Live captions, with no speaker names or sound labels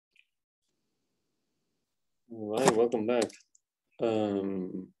All right, welcome back.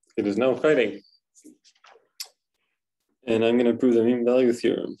 It is now Friday. And I'm going to prove the mean value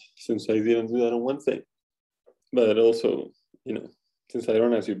theorem since I didn't do that on Wednesday. But also, since I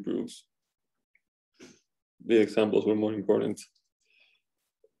don't actually proofs, the examples were more important.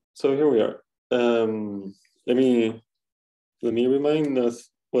 So here we are. Let me remind us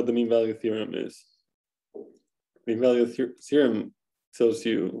what the mean value theorem is. Mean value theorem tells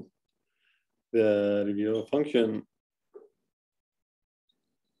you that if you have a function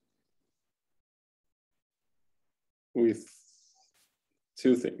with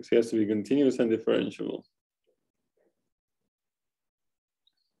two things, it has to be continuous and differentiable.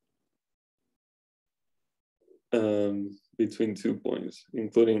 Between 2 points,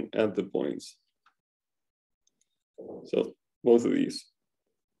 including at the points. So both of these.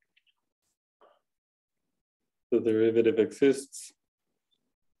 The derivative exists.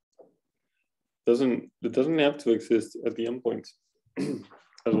 It doesn't have to exist at the endpoints,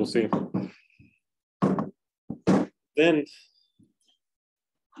 as we'll see. Then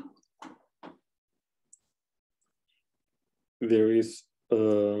there is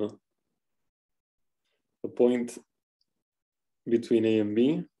a point between A and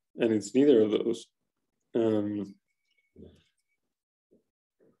B, and it's neither of those.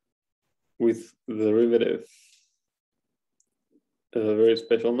 With the derivative, a very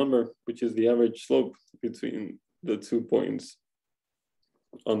special number, which is the average slope between the 2 points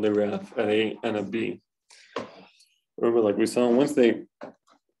on the graph at A and at B. Remember, like we saw on Wednesday,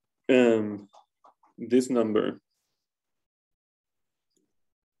 this number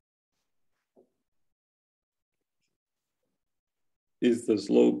is the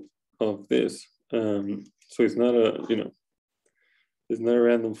slope of this. So it's not a, it's not a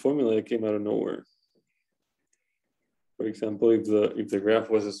random formula that came out of nowhere. For example, if the graph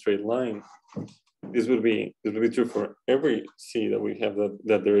was a straight line, this would be true for every C that we have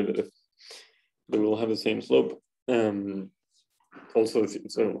that derivative. They will have the same slope. Also,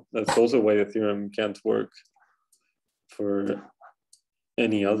 so that's also why the theorem can't work for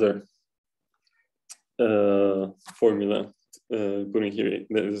any other formula. Putting here,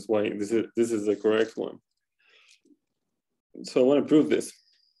 this is why this is the correct one. So I want to prove this.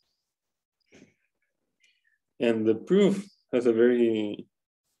 And the proof has a very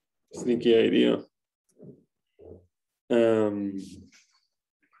sneaky idea.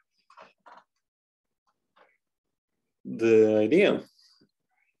 The idea,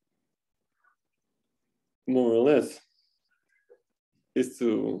 more or less, is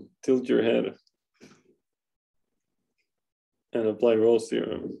to tilt your head and apply Rolle's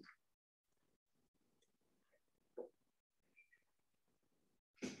theorem.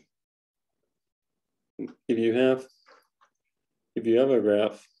 If you have a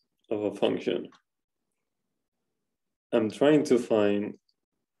graph of a function, I'm trying to find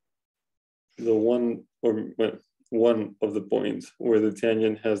the one of the points where the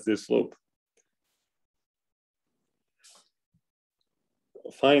tangent has this slope.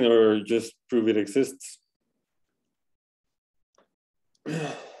 Find or just prove it exists.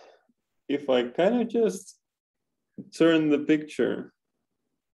 If I kind of just turn the picture,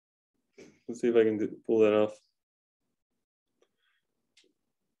 let's see if I can pull that off,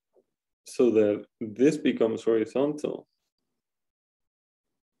 so that this becomes horizontal.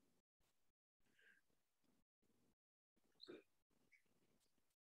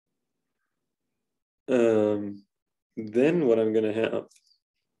 Then what I'm going to have,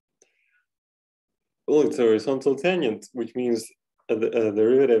 well, it's a horizontal tangent, which means a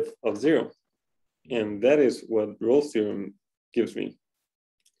derivative of 0. And that is what Rolle's theorem gives me.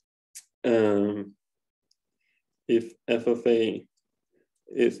 If f of A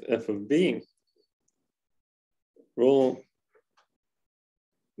is f of B, Rolle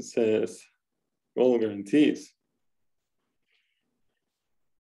guarantees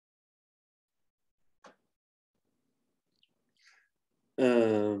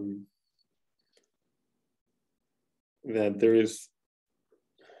that there is,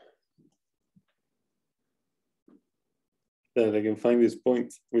 that I can find this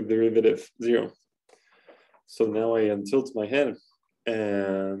point with derivative 0. So now I untilt my head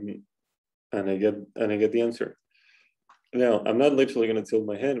and I get the answer. Now I'm not literally going to tilt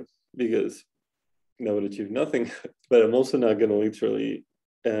my head because that would achieve nothing, but I'm also not going to literally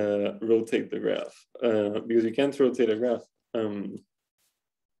rotate the graph because you can't rotate a graph.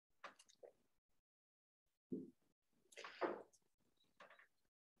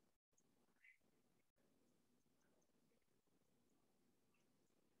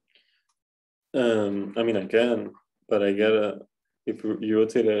 I mean, I can, but I get if you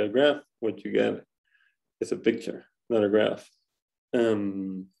rotate a graph, what you get it's a picture, not a graph.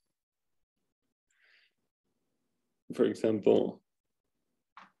 For example,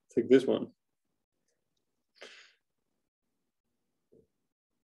 take this one.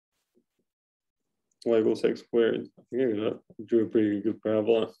 Y equals x squared. I think I drew a pretty good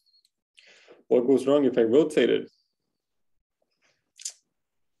parabola. What goes wrong if I rotate it?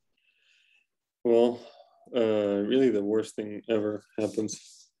 Well, really the worst thing ever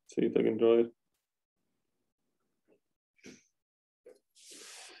happens. See if I can draw it.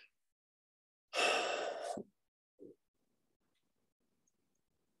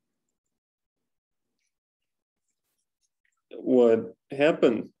 What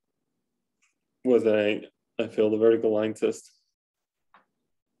happened was that I failed the vertical line test.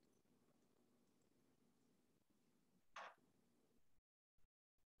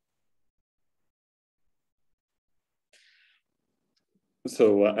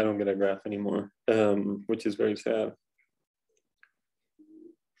 So I don't get a graph anymore, which is very sad.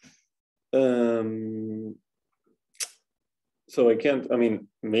 So I can't, I mean,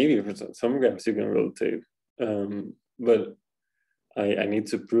 maybe for some graphs you can rotate, but I need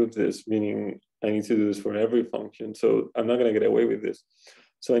to prove this, meaning I need to do this for every function. So I'm not gonna get away with this.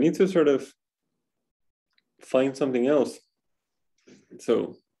 So I need to sort of find something else.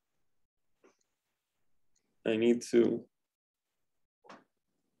 So I need to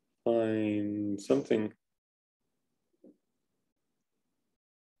find something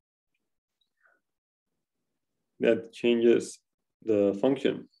that changes the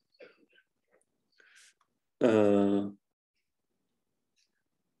function.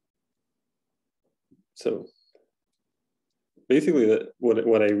 So basically,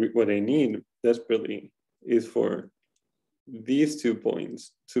 what I need desperately is for these 2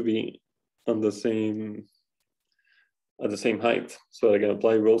 points to be on the same at the same height, so I can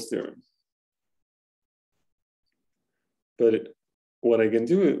apply Rolle's theorem. But what I can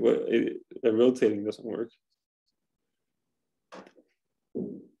do, rotating doesn't work.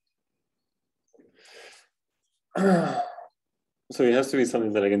 So it has to be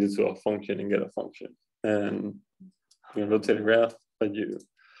something that I can do to a function and get a function. And you can rotate a graph, but you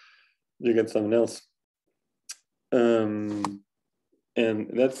get something else. And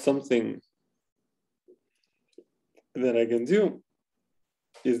that's something that I can do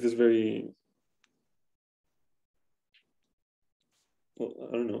is this very, well,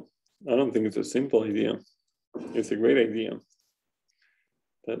 I don't know. I don't think it's a simple idea. It's a great idea.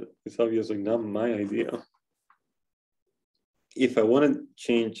 But it's obviously not my idea. If I want to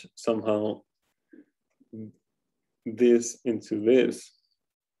change somehow this into this,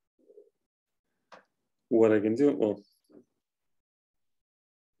 what I can do, well,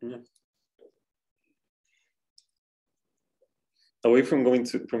 yeah. Away from going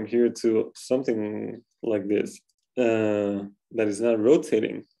from here to something like this that is not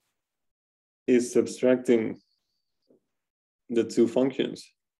rotating, is subtracting the 2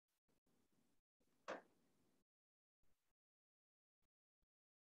 functions.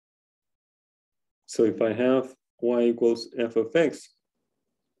 So if I have y equals f of x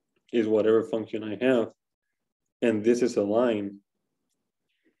is whatever function I have, and this is a line,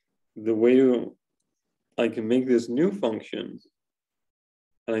 the way I can make this new function,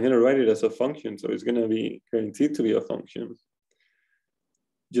 and I'm going to write it as a function, so it's going to be guaranteed to be a function,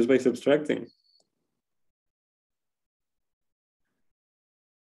 just by subtracting.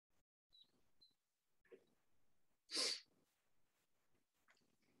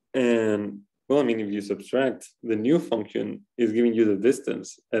 And well, I mean, if you subtract, the new function is giving you the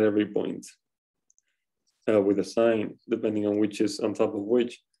distance at every point with a sign, depending on which is on top of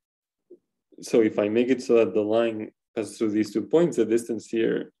which. So if I make it so that the line passes through these 2 points, the distance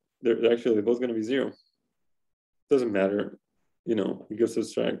here, they're actually both going to be 0. Doesn't matter, you know, you can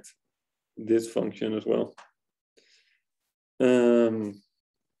subtract this function as well. So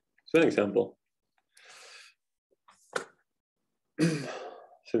an example.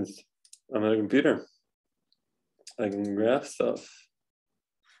 Since I'm at a computer, I can graph stuff.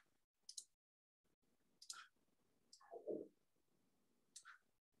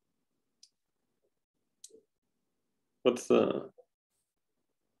 What's the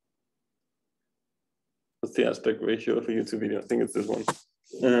aspect ratio of a YouTube video? I think it's this one.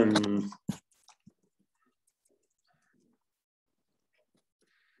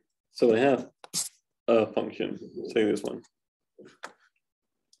 So I have a function, say this one.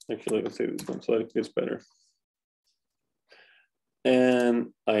 Actually, let's say this one, so it gets better.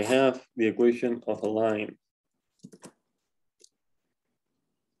 And I have the equation of a line,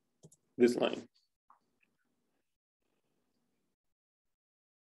 this line.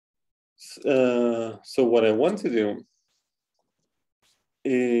 So what I want to do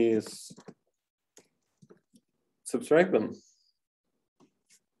is subtract them.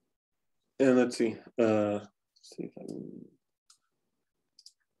 And let's see. See if I can...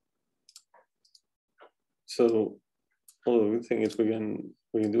 So, well, the good thing is we can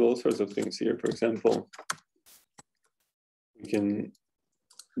do all sorts of things here. For example, we can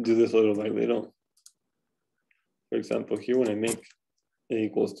do this little by little. For example, here when I make a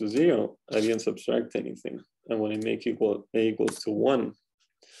equals to 0, I didn't subtract anything. And when I make a equals to 1,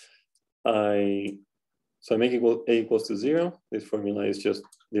 I make a equals to 0. This formula is just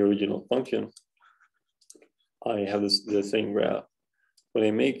the original function. I have the same graph. When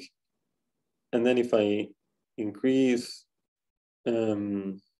I make, and then if I increase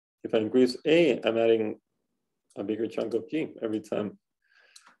A, I'm adding a bigger chunk of G every time.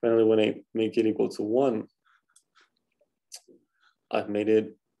 Finally, when I make it equal to 1, I've made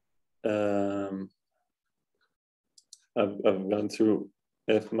it, I've gone through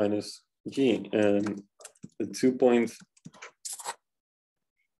F minus G, and the 2 points,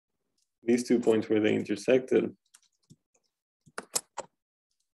 these 2 points where they intersected,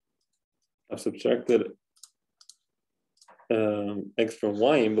 I've subtracted X from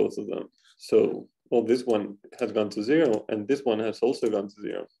Y in both of them. So, well, this one has gone to 0, and this one has also gone to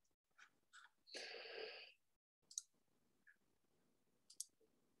 0.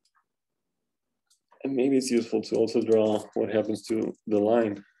 And maybe it's useful to also draw what happens to the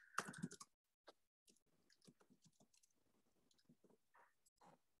line.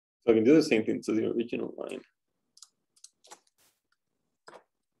 So I can do the same thing to the original line.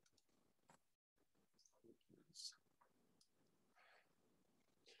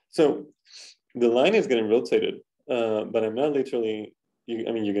 So the line is getting rotated, but I'm not literally,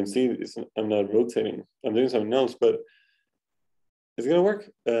 I mean, you can see this, I'm not rotating. I'm doing something else, but it's gonna work.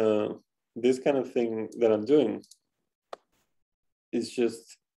 This kind of thing that I'm doing is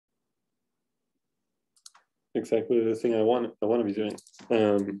just exactly the thing I want to be doing.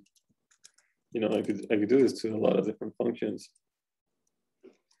 You know, I could do this to a lot of different functions.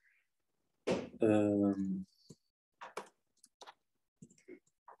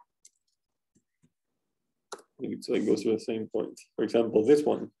 So it goes to the same point. For example, this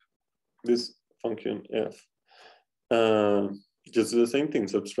one, this function f, just do the same thing,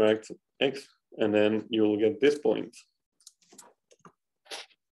 subtract x, and then you'll get this point.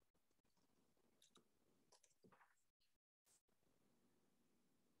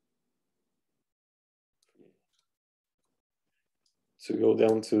 So go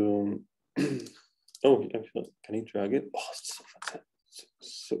down to, oh, actually, can you drag it? Oh, it's so fantastic.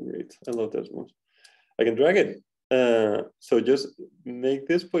 So great. I love that one. I can drag it. So just make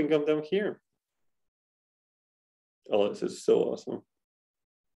this point come down here. Oh, this is so awesome.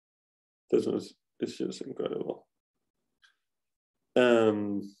 This was, it's just incredible.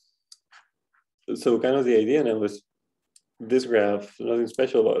 So kind of the idea now is this graph, nothing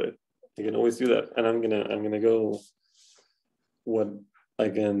special about it. You can always do that. And I'm gonna go what I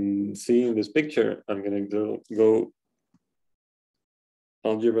can see in this picture. I'm gonna go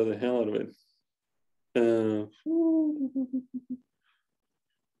algebra the hell out of it.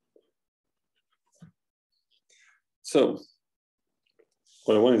 So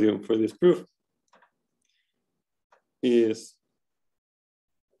what I want to do for this proof is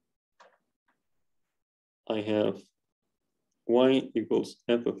I have y equals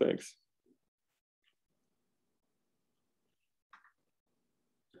f of x.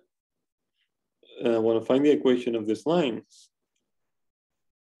 I want to find the equation of this line.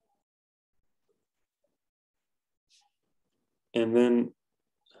 And then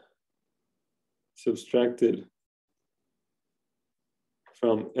subtract it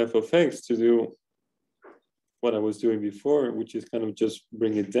from f of x to do what I was doing before, which is kind of just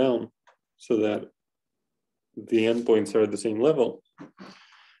bring it down so that the endpoints are at the same level.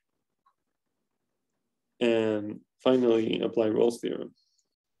 And finally, apply Rolle's theorem.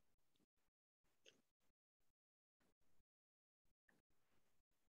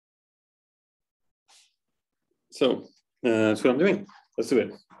 So that's what I'm doing. Let's do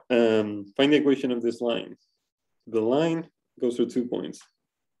it. Find the equation of this line. The line goes through 2 points.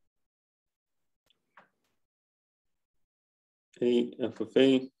 A f of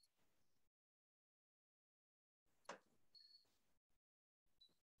a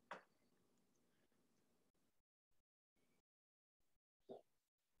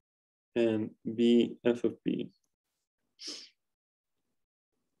and b f of b.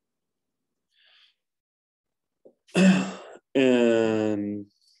 And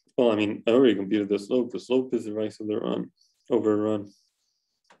well, I mean, I already computed the slope. The slope is the rise of the run over run.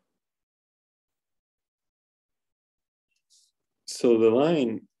 So the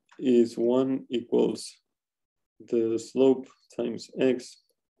line is 1 equals the slope times x.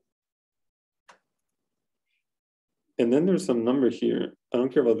 And then there's some number here. I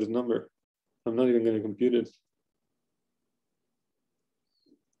don't care about this number. I'm not even going to compute it.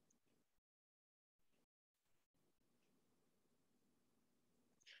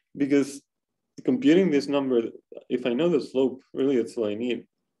 Because computing this number, if I know the slope, really that's all I need.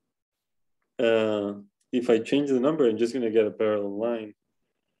 If I change the number, I'm just going to get a parallel line.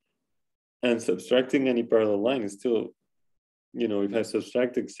 And subtracting any parallel line is still, you know, if I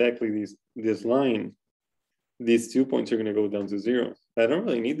subtract exactly this line, these 2 points are going to go down to 0. I don't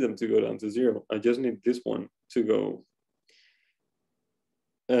really need them to go down to 0. I just need this one to go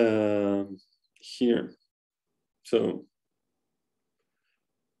here. So,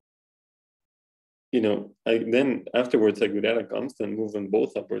 you know, then afterwards I could add a constant, move them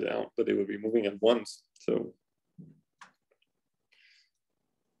both up or down, but they would be moving at once. So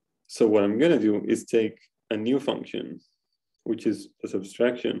what I'm going to do is take a new function, which is a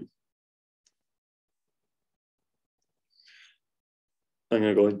subtraction. I'm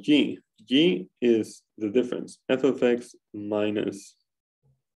going to go with g. G is the difference, f of x minus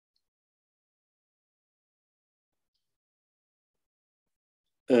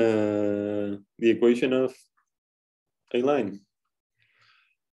the equation of a line.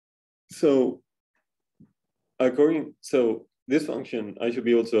 So this function, I should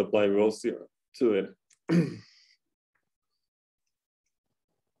be able to apply Rolle's theorem to it.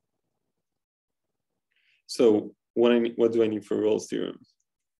 So what do I need for Rolle's theorem?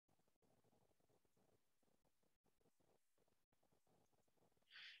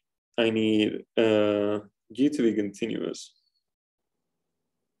 I need g to be continuous.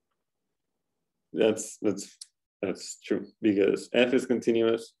 That's true, because f is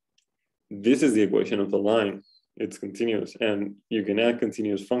continuous. This is the equation of the line. It's continuous, and you can add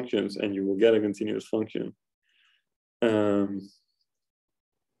continuous functions and you will get a continuous function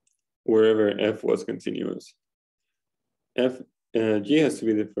wherever f was continuous. G has to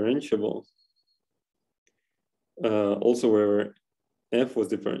be differentiable also wherever f was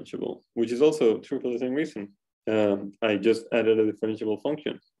differentiable, which is also true for the same reason. I just added a differentiable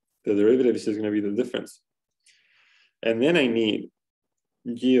function. The derivative is just going to be the difference. And then I need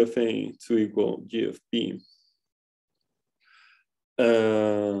g of a to equal g of b.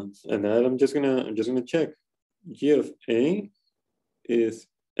 And that I'm just gonna check. G of a is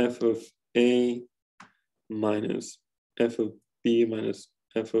f of a minus f of b minus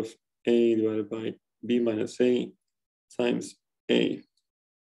f of a divided by b minus a times a.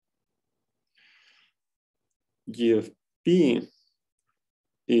 G of b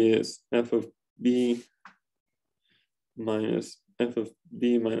is f of b minus f of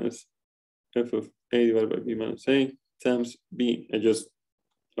b minus f of a divided by b minus a times b. And just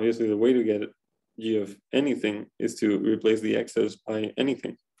obviously the way to get g of anything is to replace the x's by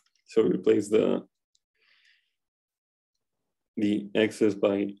anything. So replace the x's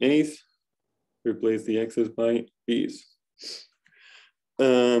by a's, replace the x's by b's.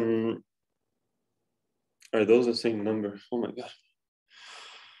 Are those the same number? Oh my god.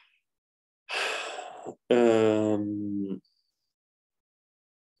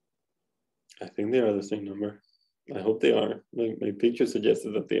 I think they are the same number. I hope they are. My picture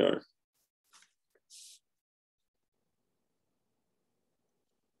suggested that they are.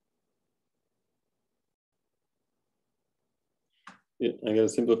 Yeah, I gotta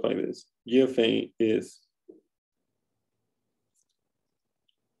simplify this. G of a is,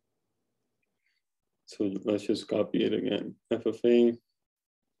 so let's just copy it again. F of a,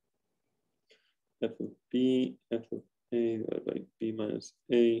 f of b, f of a divided by b minus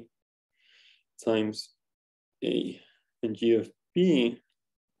a times a. And g of b,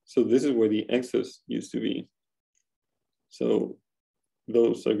 so this is where the x's used to be. So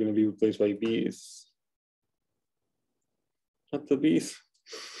those are going to be replaced by b's. Not the b's.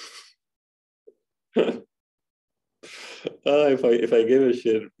 If I give a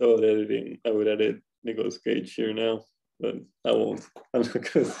shit about editing, I would edit Nicolas Cage here now, but I won't. I'm not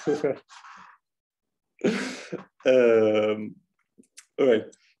gonna do that. All right.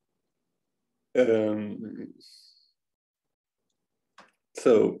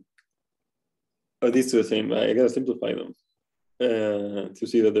 So are these two the same? I gotta simplify them to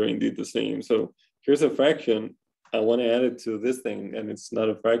see that they're indeed the same. So here's a fraction. I want to add it to this thing, and it's not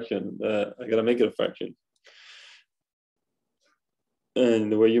a fraction. I gotta make it a fraction. And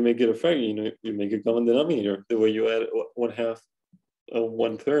the way you make it a fraction, you make a common denominator. The way you add 1/2 and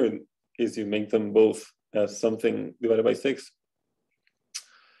 1/3 is you make them both as something divided by 6.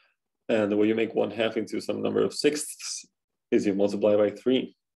 And the way you make 1/2 into some number of sixths is you multiply by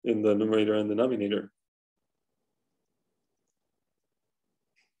 3 in the numerator and denominator.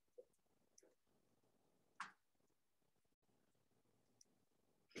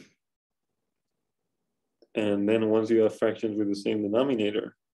 And then once you have fractions with the same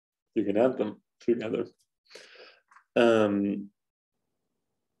denominator, you can add them together.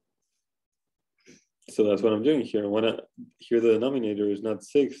 So that's what I'm doing here. Here the denominator is not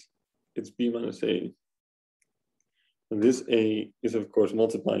 6, it's b minus a. And this a is of course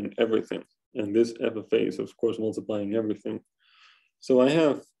multiplying everything. And this f of a is of course multiplying everything. So I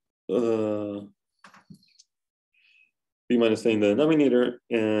have b minus a in the denominator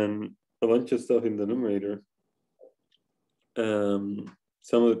and a bunch of stuff in the numerator. Some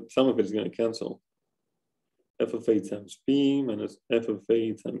of it is going to cancel. F of a times b minus f of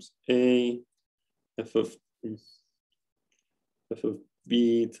a times a, f of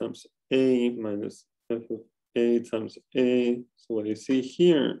b times a minus f of a times a. So what you see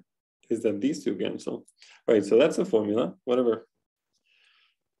here is that these two cancel. All right, so that's a formula, whatever.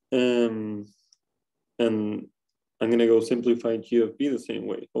 And I'm gonna go simplify q of b the same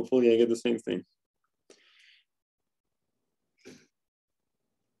way. Hopefully I get the same thing.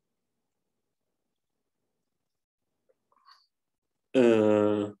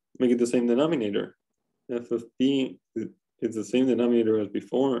 Make it the same denominator. F of b is the same denominator as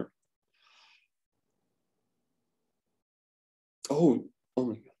before. Oh my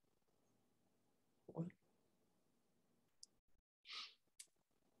God.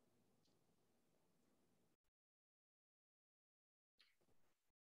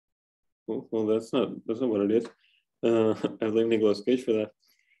 What? Well, that's not what it is. I blame Nicolas Cage for that.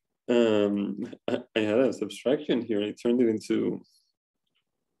 I had a subtraction here. I turned it into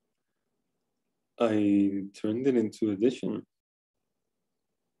addition.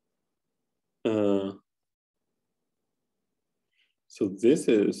 So this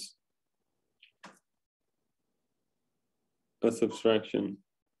is a subtraction.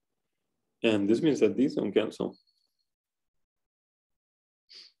 And this means that these don't cancel.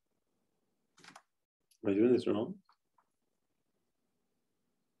 Am I doing this wrong?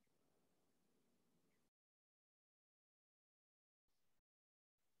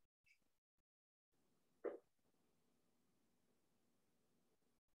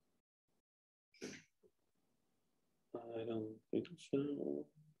 I don't think so.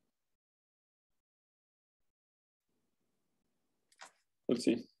 Let's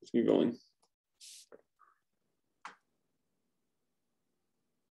see. Let's keep going.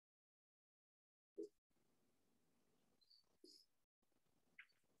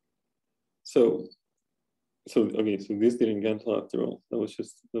 So okay, so this didn't cancel after all. That was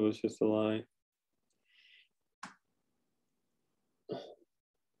just a lie.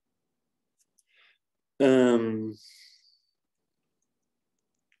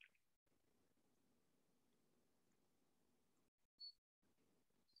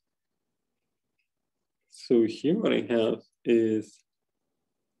 So here what I have is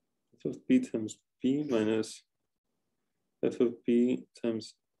f of b times b minus f of b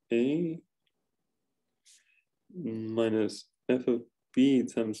times a minus f of b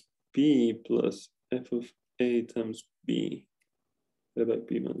times b plus f of a times b divided by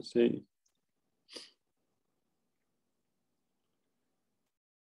b minus a.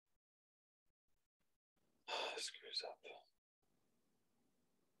 Screws up.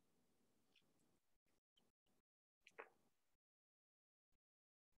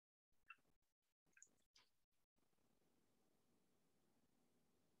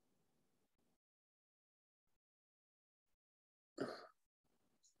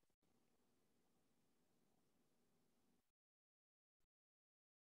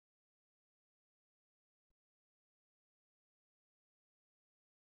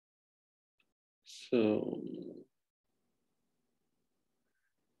 So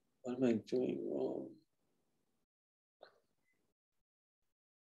what am I doing wrong?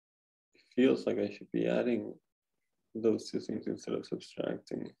 It feels like I should be adding those two things instead of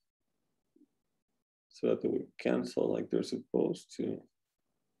subtracting so that they would cancel like they're supposed to.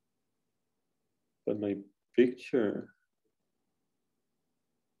 But my picture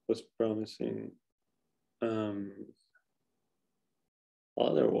was promising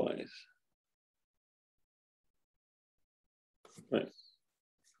otherwise. Right.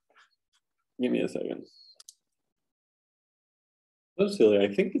 Give me a second. That's silly. I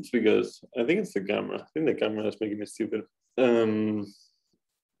think it's the camera. I think the camera is making me stupid.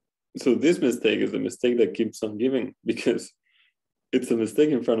 So this mistake is the mistake that keeps on giving because it's a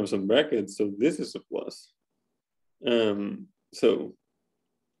mistake in front of some brackets. So this is a plus. So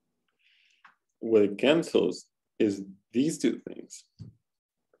what it cancels is these two things.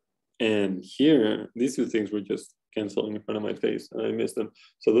 And here, these two things were just canceling in front of my face and I missed them.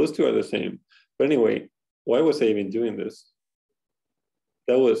 So those two are the same. But anyway, why was I even doing this?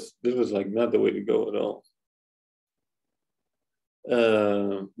 This was like not the way to go at all.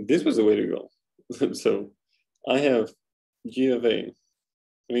 This was the way to go. So I have G of A.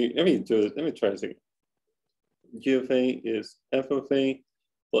 Let me do it. Let me try this again. G of A is F of A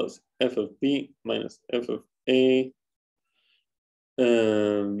plus F of B minus F of A.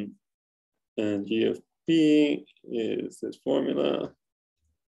 And G of B is this formula.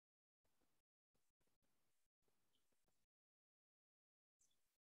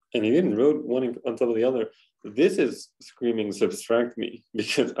 And he didn't wrote one on top of the other. This is screaming subtract me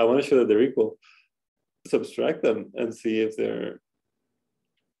because I want to show that they're equal. Subtract them and see if they're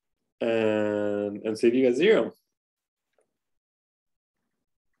and see if you get 0.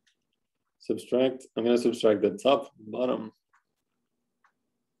 Subtract. I'm going to subtract the top, bottom.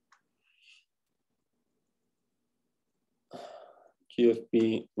 G of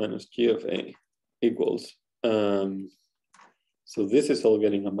B minus G of A equals. So this is all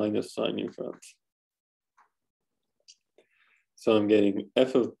getting a minus sign in front. So I'm getting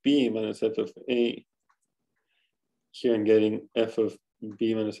F of B minus F of A. Here I'm getting F of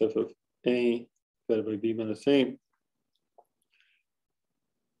B minus F of A divided by B minus A.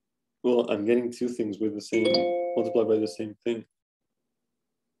 Well, I'm getting two things with the same, multiplied by the same thing.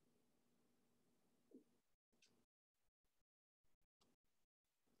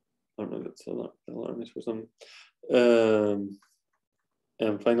 I don't know, that's alarm for some.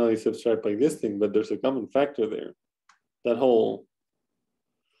 And finally subtract by this thing, but there's a common factor there. That whole,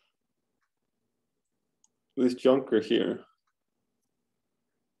 this junker here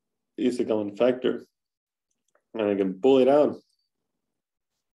is a common factor. And I can pull it out.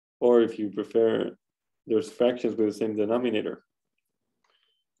 Or if you prefer, there's fractions with the same denominator.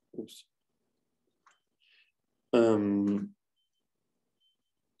 Oops.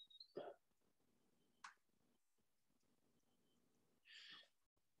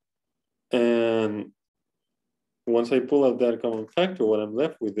 And once I pull out that common factor, what I'm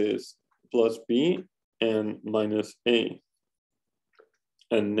left with is plus B and minus A.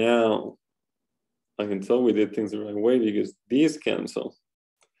 And now I can tell we did things the right way because these cancel.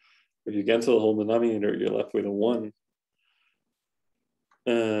 If you cancel the whole denominator, you're left with a 1.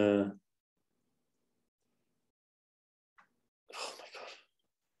 Oh my God.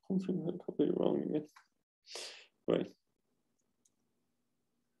 I'm completely wrong again. Right.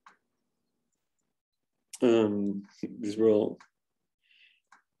 These were all,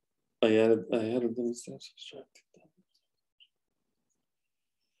 I added them instead of subtracting them.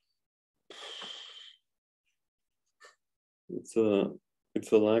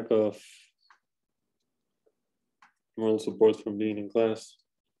 It's a lack of moral support from being in class.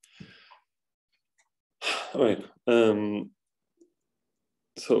 All right.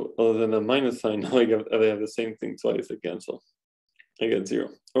 So other than a minus sign, now I have the same thing twice. I cancel. I get 0.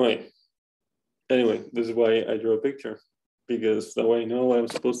 All right. Anyway, this is why I drew a picture, because that way I know what I'm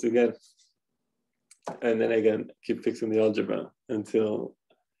supposed to get. And then I can keep fixing the algebra until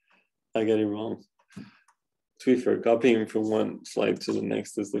I get it wrong. To be fair, copying from one slide to the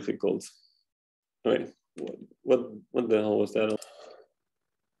next is difficult. All right, what the hell was that?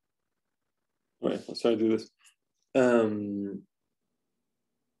 All right, let's try to do this.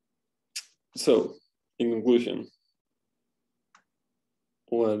 So, in conclusion,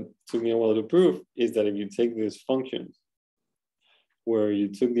 what took me a while to prove is that if you take this function, where you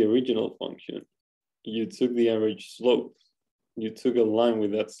took the original function, you took the average slope, you took a line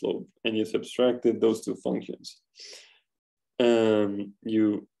with that slope, and you subtracted those two functions.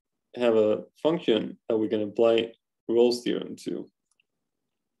 You have a function that we can apply Rolle's theorem to.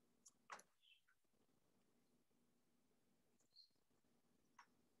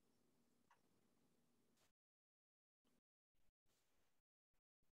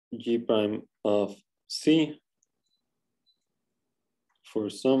 G prime of C for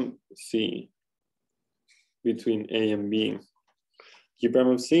some C between A and B. G prime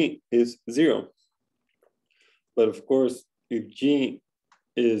of C is 0. But of course, if G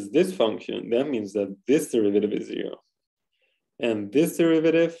is this function, that means that this derivative is 0. And this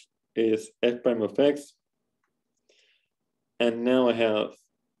derivative is f prime of x. And now I have,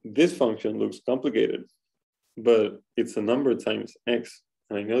 this function looks complicated, but it's a number times x.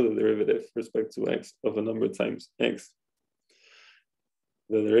 And I know the derivative with respect to x of a number times x.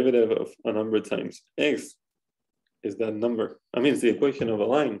 The derivative of a number times x is that number. I mean, it's the equation of a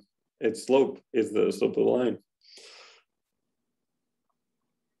line. Its slope is the slope of the line.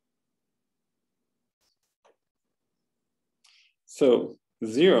 So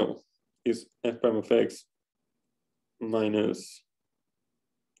 0 is f prime of x minus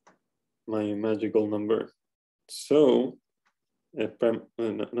my magical number. So f prime,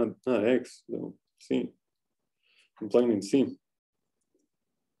 not x, no, c. I'm playing in c.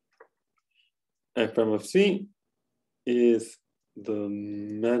 F prime of c is the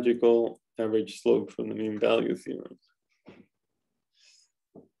magical average slope from the mean value theorem.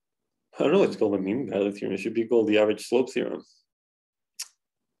 I don't know what's called the mean value theorem. It should be called the average slope theorem.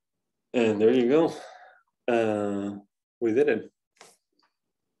 And there you go. We did it.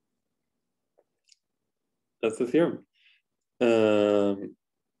 That's the theorem. I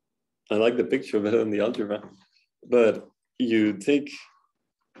like the picture better than the algebra, but you take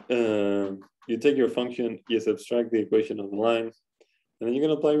your function, you subtract the equation on the line, and then you're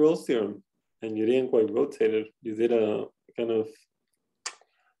gonna apply Rolle's theorem. And you didn't quite rotate it. You did a kind of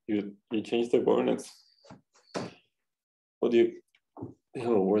you changed the coordinates. What do you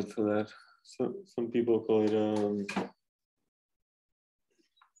have a word for that? So some people call it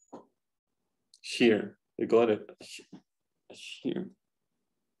shear. They call it a shear,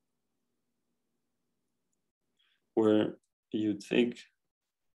 where you take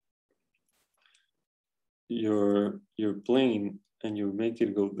your plane and you make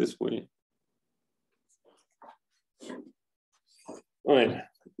it go this way. All right,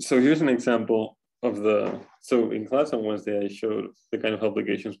 so here's an example of so in class on Wednesday, I showed the kind of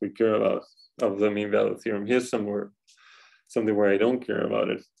obligations we care about of the mean value theorem. Here's something where I don't care about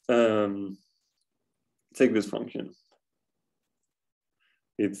it. Take this function.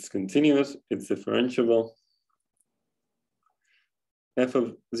 It's continuous, it's differentiable. F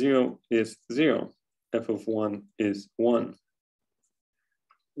of 0 is 0. F of 1 is 1.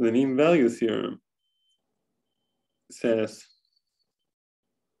 The mean value theorem says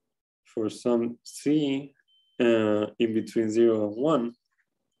for some c in between 0 and 1,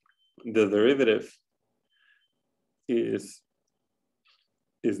 the derivative is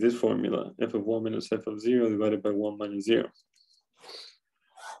this formula, f of 1 minus f of 0 divided by 1 minus 0,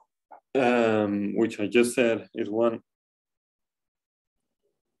 which I just said is 1.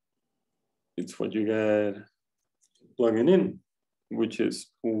 It's what you get plugging in, which is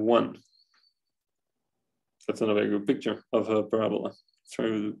 1. That's not a very good picture of a parabola. Let's try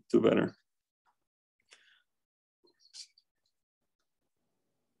to do better.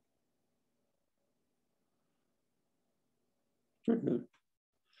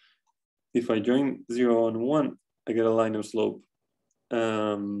 If I join 0 and 1, I get a line of slope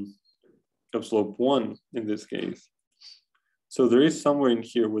 1 in this case. So there is somewhere in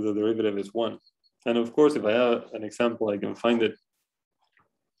here where the derivative is 1. And of course, if I have an example, I can find it.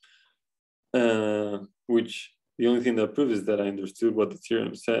 Which the only thing that proves is that I understood what the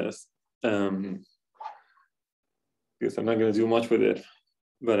theorem says. Because I'm not going to do much with it,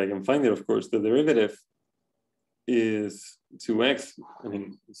 but I can find it, of course. The derivative is 2x. I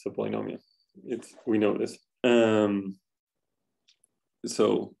mean, it's a polynomial. We know this.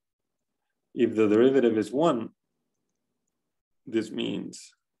 So if the derivative is 1, this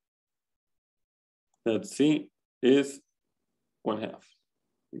means that c is 1/2,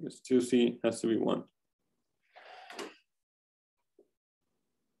 because 2c has to be 1.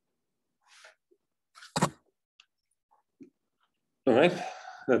 All right,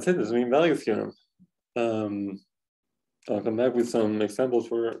 that's it. That's the mean value theorem. I'll come back with some examples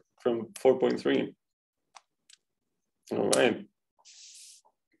from 4.3. All right,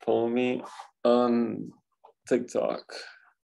 follow me on TikTok.